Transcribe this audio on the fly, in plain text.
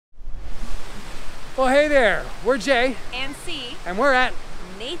Well, hey there. We're Jay. And C. And we're at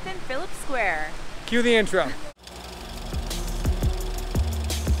Nathan Phillips Square. Cue the intro.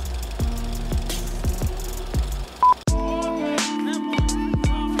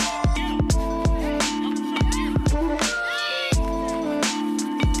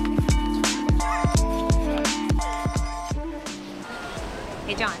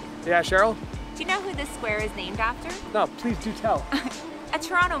 Hey, John. Yeah, Cheryl? Do you know who this square is named after? No, please do tell. A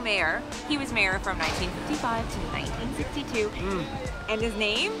Toronto mayor. He was mayor from 1955 to 1962. And his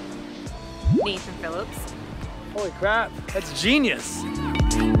name? Nathan Phillips. Holy crap, that's genius.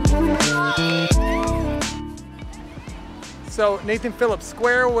 So Nathan Phillips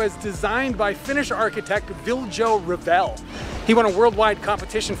Square was designed by Finnish architect Viljo Ravel. He won a worldwide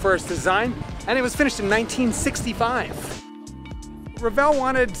competition for his design, and it was finished in 1965. Ravel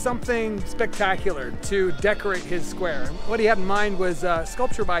wanted something spectacular to decorate his square. What he had in mind was a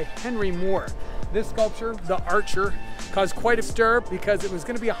sculpture by Henry Moore. This sculpture, The Archer, caused quite a stir because it was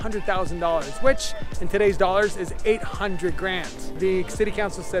going to be $100,000, which in today's dollars is 800 grand. The city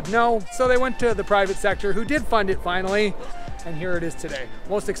council said no, so they went to the private sector, who did fund it finally, and here it is today.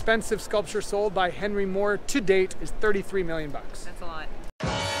 Most expensive sculpture sold by Henry Moore to date is $33 million. That's a lot.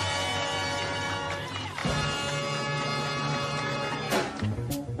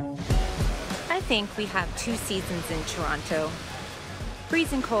 I think we have two seasons in Toronto.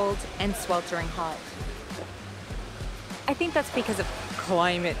 Freezing cold and sweltering hot. I think that's because of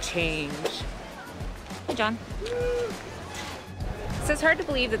climate change. Hey, John. So it's hard to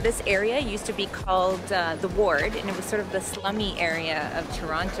believe that this area used to be called the Ward, and it was sort of the slummy area of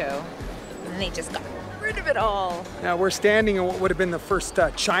Toronto. And then they just got rid of it all. Now we're standing in what would have been the first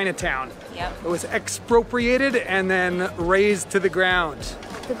Chinatown. Yep. It was expropriated and then razed to the ground.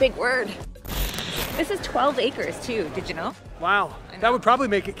 It's a big word. This is 12 acres too, did you know? Wow, that would probably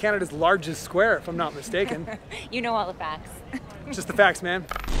make it Canada's largest square, if I'm not mistaken. You know all the facts. Just the facts, man.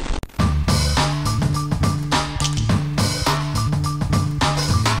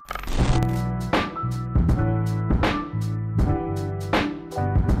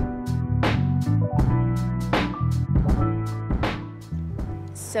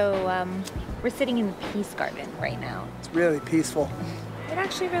 So we're sitting in the Peace Garden right now. It's really peaceful. It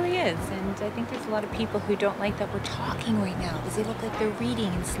actually really is, and I think there's a lot of people who don't like that we're talking right now because they look like they're reading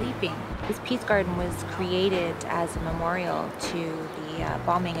and sleeping. This Peace Garden was created as a memorial to the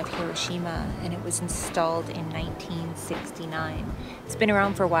bombing of Hiroshima, and it was installed in 1969. It's been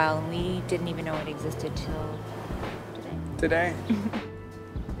around for a while, and we didn't even know it existed till today.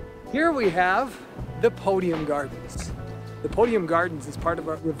 Here we have the Podium Gardens. The Podium Gardens is part of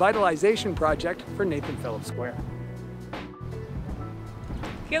a revitalization project for Nathan Phillips Square.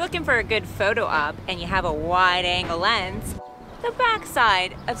 If you're looking for a good photo op and you have a wide angle lens, the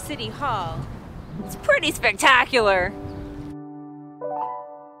backside of City Hall is pretty spectacular.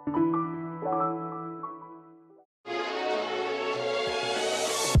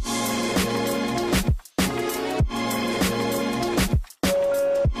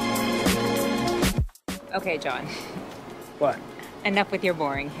 Okay, John. What? Enough with your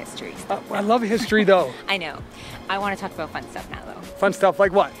boring history stuff. I love history though. I know. I want to talk about fun stuff now though. Fun stuff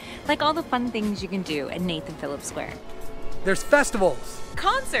like what? Like all the fun things you can do at Nathan Phillips Square. There's festivals.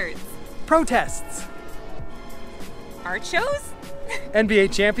 Concerts. Protests. Art shows.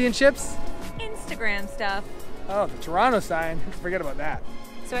 NBA championships. Instagram stuff. Oh, the Toronto sign. Forget about that.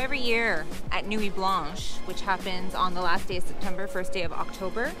 So every year at Nuit Blanche, which happens on the last day of September, first day of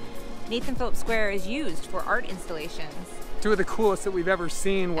October, Nathan Phillips Square is used for art installations. Two of the coolest that we've ever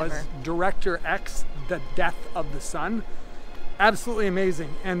seen was Director X, The Death of the Sun. Absolutely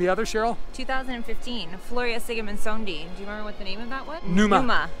amazing. And the other, Cheryl? 2015, Floria Sigmundsson. Do you remember what the name of that was?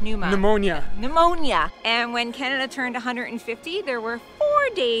 Pneumonia. Pneumonia. And when Canada turned 150, there were 4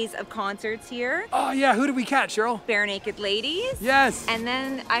 days of concerts here. Oh yeah, who did we catch, Cheryl? Bare Naked Ladies. Yes. And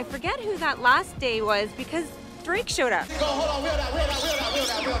then I forget who that last day was because Drake showed up.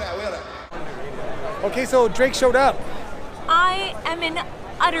 Okay, so Drake showed up. I am in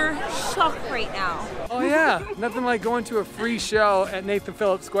utter shock right now. Oh yeah, nothing like going to a free show at Nathan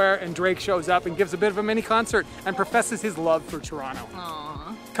Phillips Square and Drake shows up and gives a bit of a mini concert and professes his love for Toronto.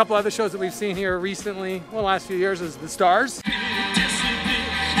 Aww. A couple other shows that we've seen here recently, well, the last few years, is The Stars.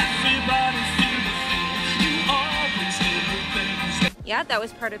 Yeah, that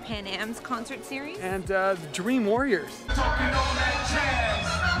was part of Pan Am's concert series. And the Dream Warriors. Talking all that jazz.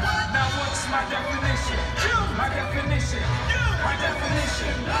 Now what's my definition? My definition. My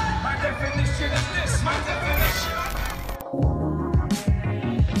definition. My definition is this. My definition.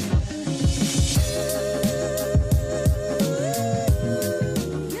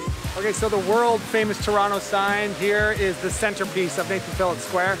 Okay, so the world famous Toronto sign here is the centerpiece of Nathan Phillips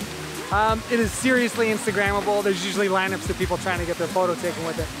Square. It is seriously Instagrammable. There's usually lineups of people trying to get their photo taken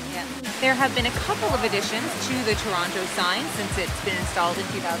with it. Yeah. There have been a couple of additions to the Toronto sign since it's been installed in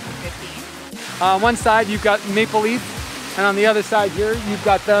 2015. On one side you've got maple leaf, and on the other side here you've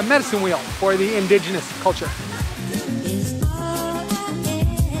got the medicine wheel for the indigenous culture.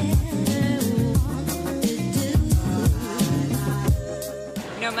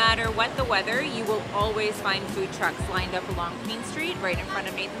 No matter what the weather, you will always find food trucks lined up along Queen Street, right in front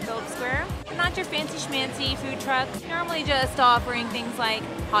of Nathan Phillips Square. Not your fancy schmancy food trucks, normally just offering things like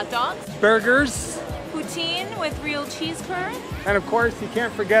hot dogs, Burgers, poutine with real cheese curd. and of course you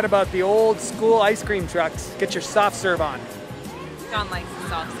can't forget about the old school ice cream trucks. Get your soft serve on. John likes the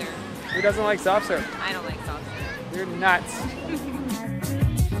soft serve. Who doesn't like soft serve? I don't like soft serve. You're nuts.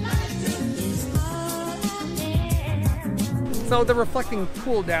 So the reflecting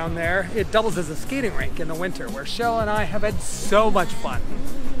pool down there, it doubles as a skating rink in the winter, where Cheryl and I have had so much fun.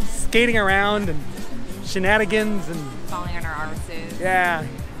 Skating around and shenanigans and Falling on our arses. yeah,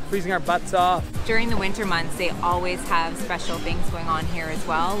 freezing our butts off. During the winter months, they always have special things going on here as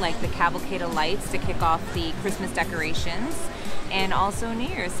well, like the cavalcade of lights to kick off the Christmas decorations and also New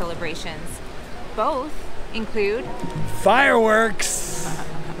Year's celebrations. Both include Fireworks!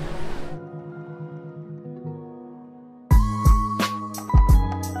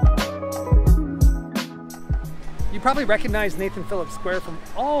 You probably recognize Nathan Phillips Square from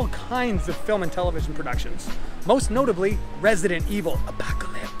all kinds of film and television productions, most notably Resident Evil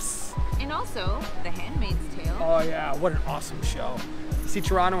Apocalypse. and also The Handmaid's Tale. Oh yeah, what an awesome show. You see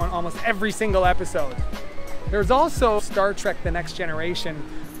Toronto in almost every single episode. There's also Star Trek The Next Generation,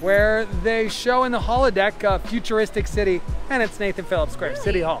 where they show in the holodeck a futuristic city, and it's Nathan Phillips Square, Really?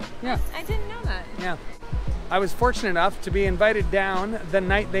 City Hall. Yeah. I didn't know that. Yeah. I was fortunate enough to be invited down the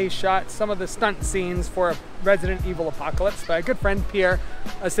night they shot some of the stunt scenes for Resident Evil Apocalypse by a good friend, Pierre,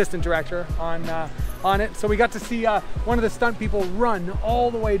 assistant director on it. So we got to see one of the stunt people run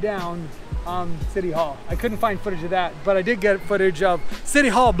all the way down City Hall. I couldn't find footage of that, but I did get footage of City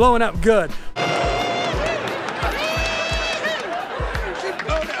Hall blowing up good. Blown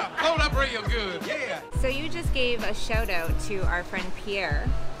up real good, yeah. So you just gave a shout out to our friend Pierre,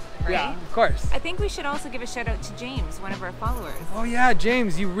 right? Yeah, of course. I think we should also give a shout out to James, one of our followers. Oh yeah,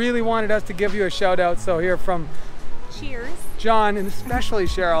 James, you really wanted us to give you a shout out, so here from Cheers. John and especially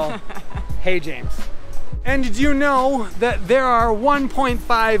Cheryl. Hey James. And did you know that there are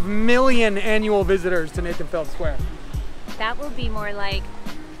 1.5 million annual visitors to Nathan Phillips Square? That will be more like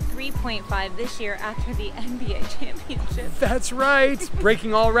 3.5 this year after the NBA championship. That's right,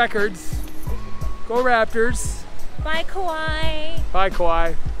 breaking all records. Go Raptors. Bye, Kawhi. Bye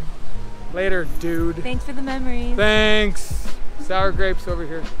Kawhi. Later, dude. Thanks for the memories. Thanks. Sour grapes over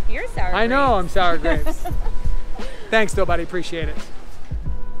here. You're sour. I know, I'm sour grapes. Thanks though, buddy, appreciate it.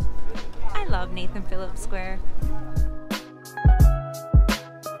 I love Nathan Phillips Square.